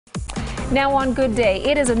Now on Good Day,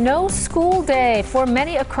 it is a no school day for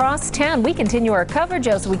many across town. We continue our coverage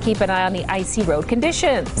as we keep an eye on the icy road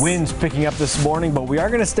conditions. Winds picking up this morning, but we are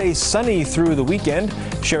going to stay sunny through the weekend.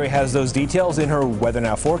 Sherry has those details in her Weather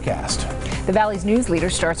Now forecast. The Valley's news leader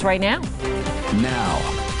starts right now.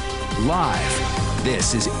 Now, live,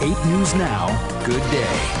 this is 8 News Now, Good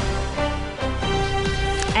Day.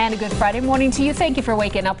 And a good Friday morning to you. Thank you for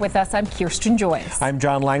waking up with us. I'm Kirsten Joyce. I'm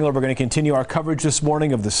John Langler. We're going to continue our coverage this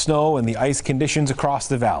morning of the snow and the ice conditions across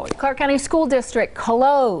the valley. Clark County School District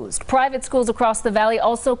closed. Private schools across the valley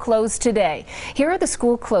also closed today. Here are the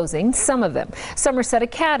school closings, some of them. Somerset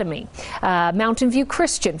Academy, Mountain View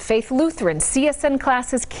Christian, Faith Lutheran, CSN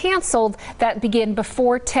classes canceled that begin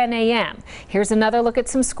before 10 a.m. Here's another look at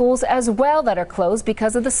some schools as well that are closed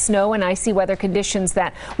because of the snow and icy weather conditions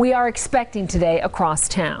that we are expecting today across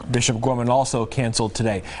town. Bishop Gorman also canceled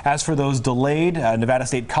today. As for those delayed, Nevada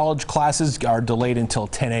State College classes are delayed until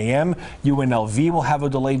 10 a.m. UNLV will have a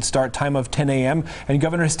delayed start time of 10 a.m. And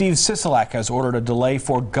Governor Steve Sisolak has ordered a delay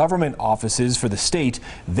for government offices for the state.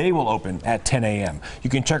 They will open at 10 a.m. You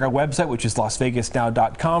can check our website, which is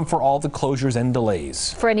lasvegasnow.com, for all the closures and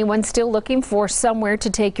delays. For anyone still looking for somewhere to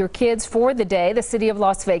take your kids for the day, the city of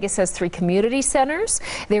Las Vegas has 3 community centers.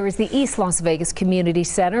 There is the East Las Vegas Community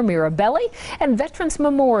Center, Mirabelli, and Veterans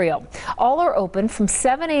Memorial. All are open from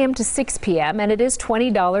 7 a.m. to 6 p.m. and it is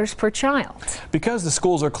 $20 per child. Because the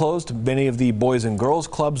schools are closed, many of the Boys and Girls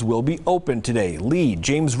Clubs will be open today. Lee,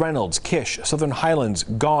 James Reynolds, Kish, Southern Highlands,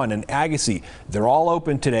 Gone, and Agassiz, they're all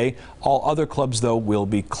open today. All other clubs, though, will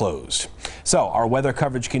be closed. So our weather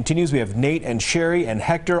coverage continues. We have Nate and Sherry and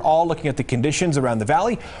Hector all looking at the conditions around the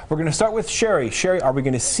valley. We're going to start with Sherry. Sherry, are we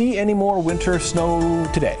going to see any more winter snow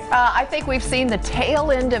today? I think we've seen the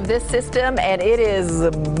tail end of this system, and it is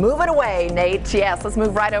moving away, Nate. Yes, let's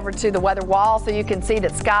move right over to the weather wall so you can see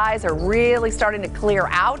that skies are really starting to clear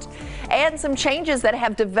out, and some changes that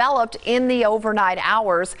have developed in the overnight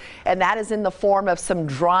hours, and that is in the form of some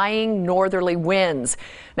drying northerly winds.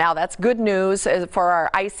 Now, that's good news for our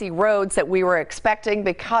icy roads that we were expecting,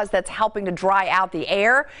 because that's helping to dry out the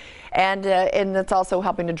air. And it's also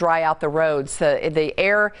helping to dry out the roads. The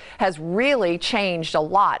air has really changed a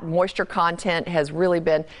lot. Moisture content has really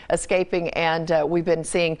been escaping, and we've been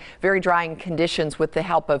seeing very drying conditions with the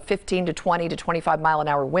help of 15 to 20 to 25 mile an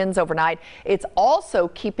hour winds overnight. It's also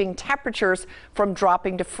keeping temperatures from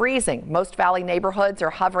dropping to freezing. Most valley neighborhoods are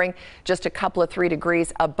hovering just a couple of 3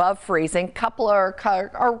 degrees above freezing. Couple are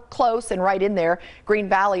close and right in there. Green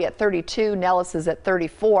Valley at 32, Nellis is at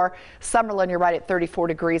 34, Summerlin, you're right at 34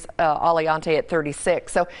 degrees. Aliante at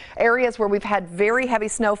 36. So areas where we've had very heavy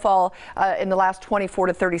snowfall in the last 24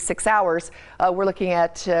 to 36 hours, we're looking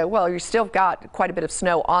at, well, you still got quite a bit of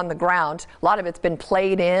snow on the ground. A lot of it's been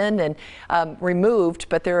played in and removed,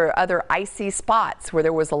 but there are other icy spots where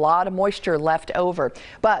there was a lot of moisture left over.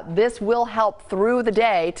 But this will help through the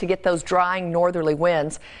day to get those drying northerly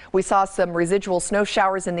winds. We saw some residual snow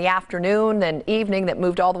showers in the afternoon and evening that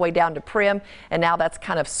moved all the way down to Primm, and now that's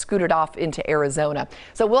kind of scooted off into Arizona.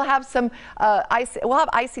 So we'll have some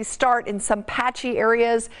icy start in some patchy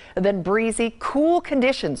areas, then breezy, cool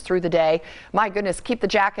conditions through the day. My goodness, keep the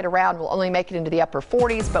jacket around. We'll only make it into the upper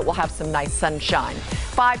 40s, but we'll have some nice sunshine.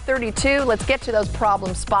 5:32, let's get to those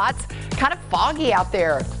problem spots. Kind of foggy out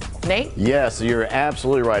there. Nate? Yes, you're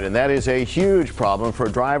absolutely right, and that is a huge problem for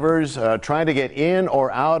drivers trying to get in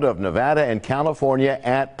or out of Nevada and California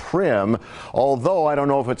at Primm, although I don't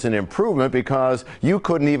know if it's an improvement, because you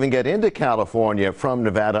couldn't even get into California from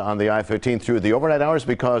Nevada on the I-15 through the overnight hours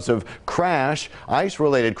because of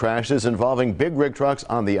ice-related crashes involving big rig trucks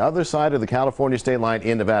on the other side of the California state line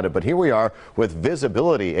in Nevada. But here we are with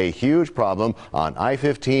visibility, a huge problem on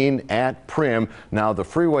I-15 at Primm. Now the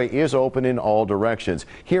freeway is open in all directions.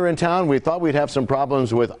 Here in town, we thought we'd have some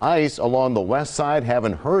problems with ice along the west side.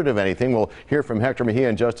 Haven't heard of anything. We'll hear from Hector Mejia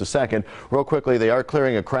in just a second. Real quickly, they are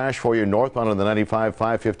clearing a crash for you northbound on the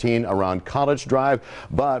 95-515 around College Drive,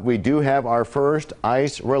 but we do have our first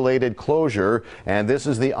ice-related closure, and this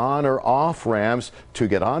is the on or off ramps to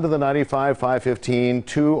get onto the 95-515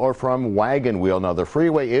 to or from Wagon Wheel. Now the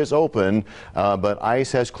freeway is open, but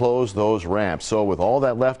ice has closed those ramps. So with all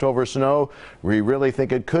that leftover snow, we really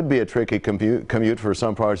think it could be a tricky commute for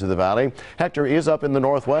some parts of the valley. Hector is up in the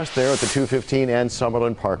northwest there at the 215 and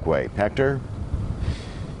Summerlin Parkway. Hector?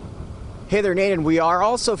 Hey there, Nate, and we are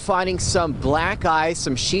also finding some black ice,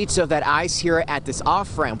 some sheets of that ice here at this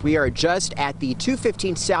off-ramp. We are just at the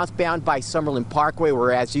 215 southbound by Summerlin Parkway,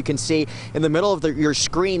 where, as you can see in the middle of your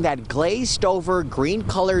screen, that glazed over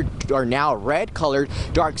green-colored, or now red-colored,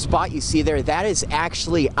 dark spot you see there, that is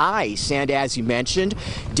actually ice. And as you mentioned,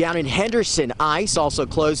 down in Henderson, ice also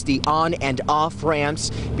closed the on and off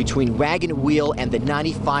ramps between Wagon Wheel and the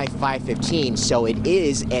 95-515. So it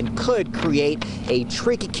is and could create a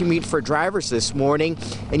tricky commute for drivers this morning.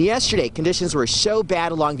 And yesterday, conditions were so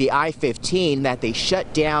bad along the I-15 that they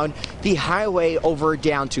shut down the highway over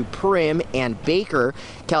down to Primm and Baker.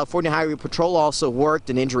 California Highway Patrol also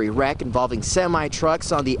worked an injury wreck involving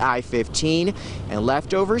semi-trucks on the I-15, and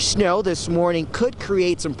leftover snow this morning could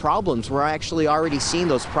create some problems. We're actually already seeing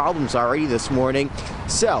those problems already this morning.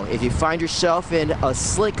 So if you find yourself in a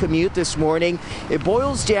slick commute this morning, it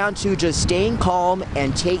boils down to just staying calm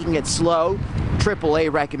and taking it slow.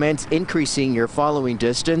 AAA recommends increasing your following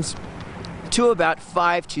distance to about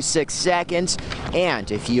 5 to 6 seconds. And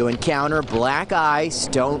if you encounter black ice,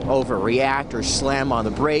 don't overreact or slam on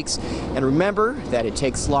the brakes. And remember that it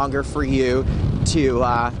takes longer for you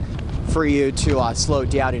to slow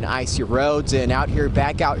down in icy roads. And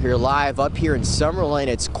back out here live up here in Summerlin,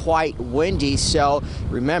 it's quite windy. So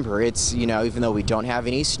remember, it's, even though we don't have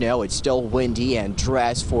any snow, it's still windy, and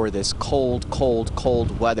dress for this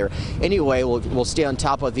cold weather. Anyway, we'll stay on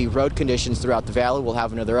top of the road conditions throughout the valley. We'll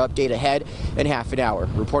have another update ahead in half an hour.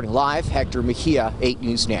 Reporting live, Hector Mejia, 8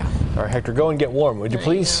 News Now. All right, Hector, go and get warm, would you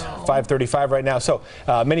please? 5:35 right now. So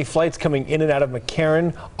many flights coming in and out of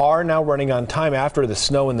McCarran are now running on time after the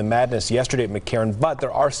snow and the madness yesterday at McCarran, but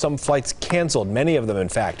there are some flights canceled, many of them in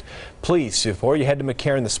fact. Please, before you head to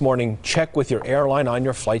McCarran this morning, check with your airline on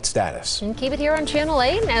your flight status. And keep it here on Channel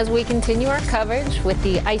 8 as we continue our coverage with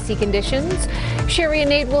the icy conditions. Sherry and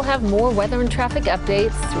Nate will have more weather and traffic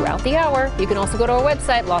updates throughout the hour. You can also go to our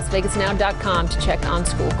website, LasVegasNow.com, to check on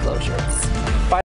school closures.